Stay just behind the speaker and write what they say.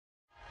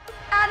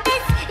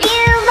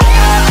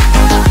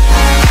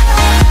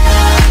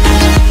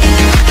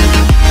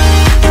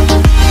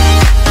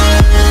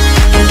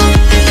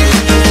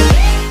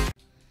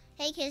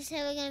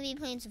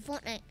some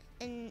Fortnite,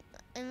 and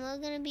we're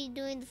gonna be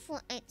doing the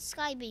Fortnite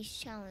skybase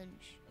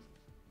challenge.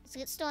 Let's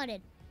get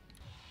started.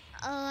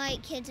 All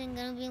right, kids, I'm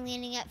gonna be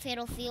landing at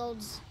Fatal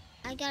Fields.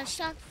 I got a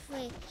shock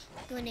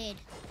grenade.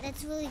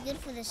 That's really good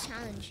for this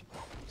challenge.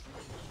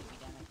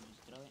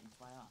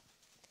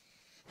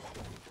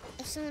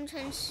 If someone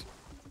turns,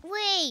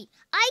 wait,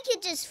 I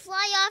could just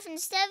fly off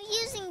instead of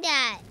using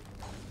that.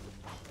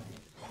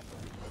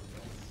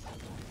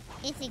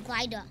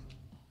 Anti-glider.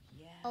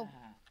 Yeah. Oh,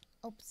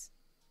 oops.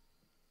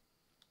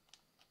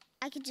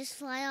 I could just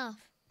fly off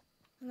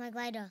with my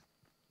glider.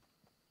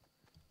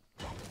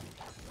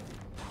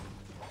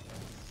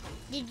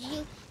 Did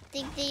you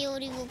think they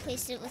already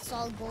replaced it with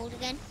solid gold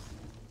again?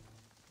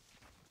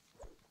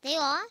 They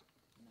are?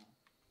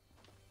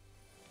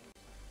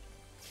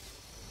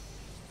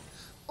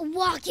 No. A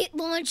rocket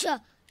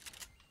launcher!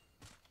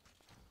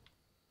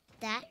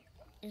 That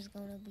is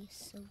gonna be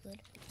so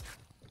good.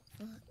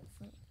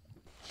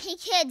 Hey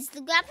kids,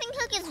 the grappling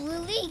hook is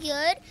really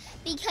good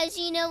because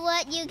you know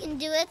what you can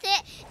do with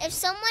it? If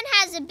someone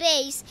has a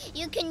base,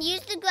 you can use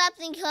the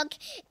grappling hook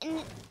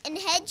and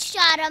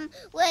headshot them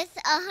with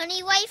a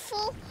honey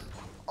rifle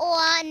or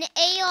an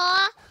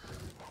AR,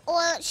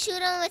 or shoot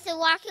them with a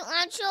rocket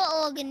launcher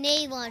or a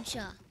grenade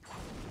launcher.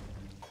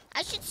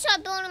 I should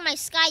start building my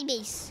sky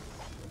base.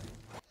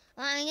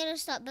 Well, I'm gonna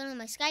start building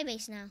my sky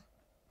base now.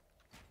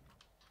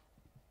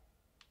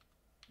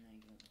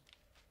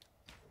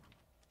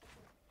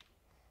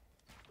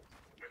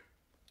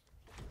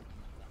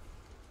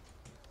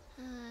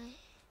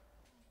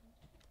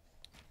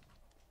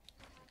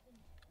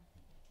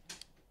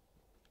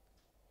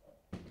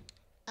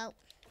 Oh,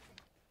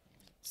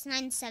 it's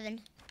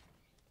 9-7.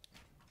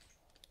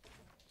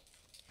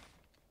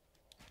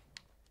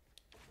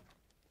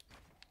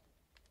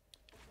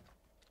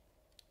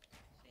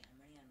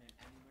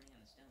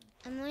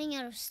 I'm running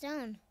out of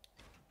stone.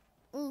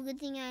 Ooh, good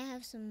thing I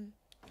have some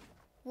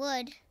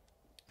wood.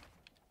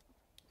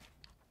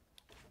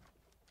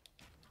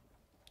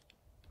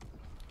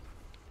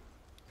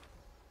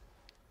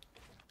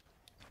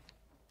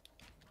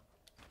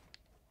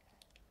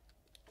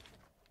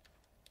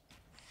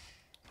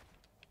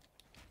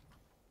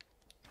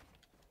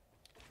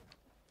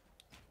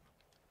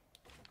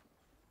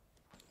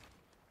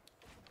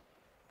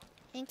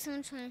 I think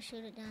someone's trying to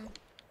shoot it down.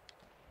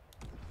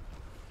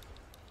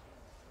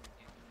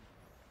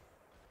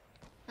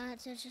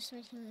 So it's just my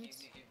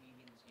teammates.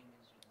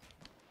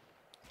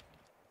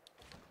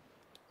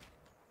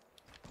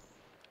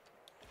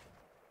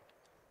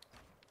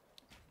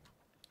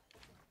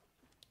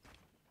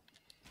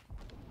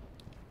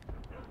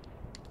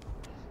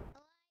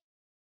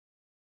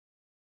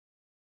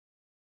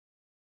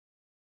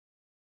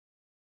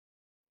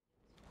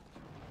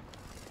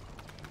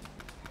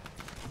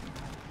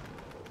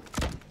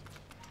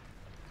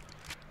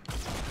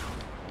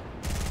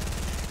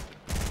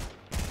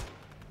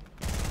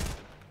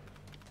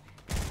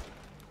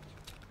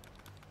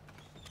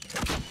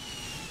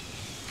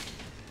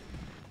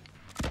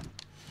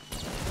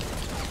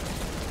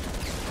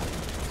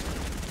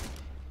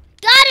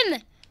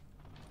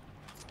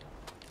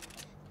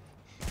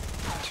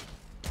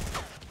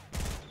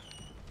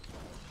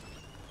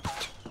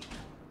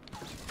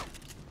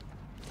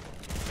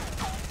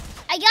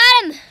 I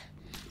got him!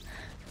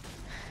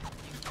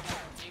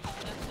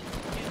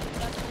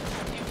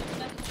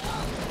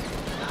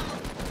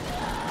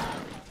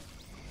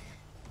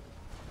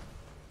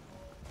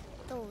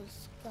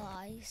 Those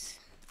guys.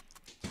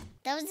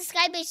 That was the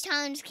skybase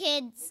challenge,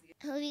 kids.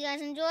 Hope you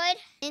guys enjoyed.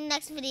 In the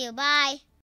next video, bye.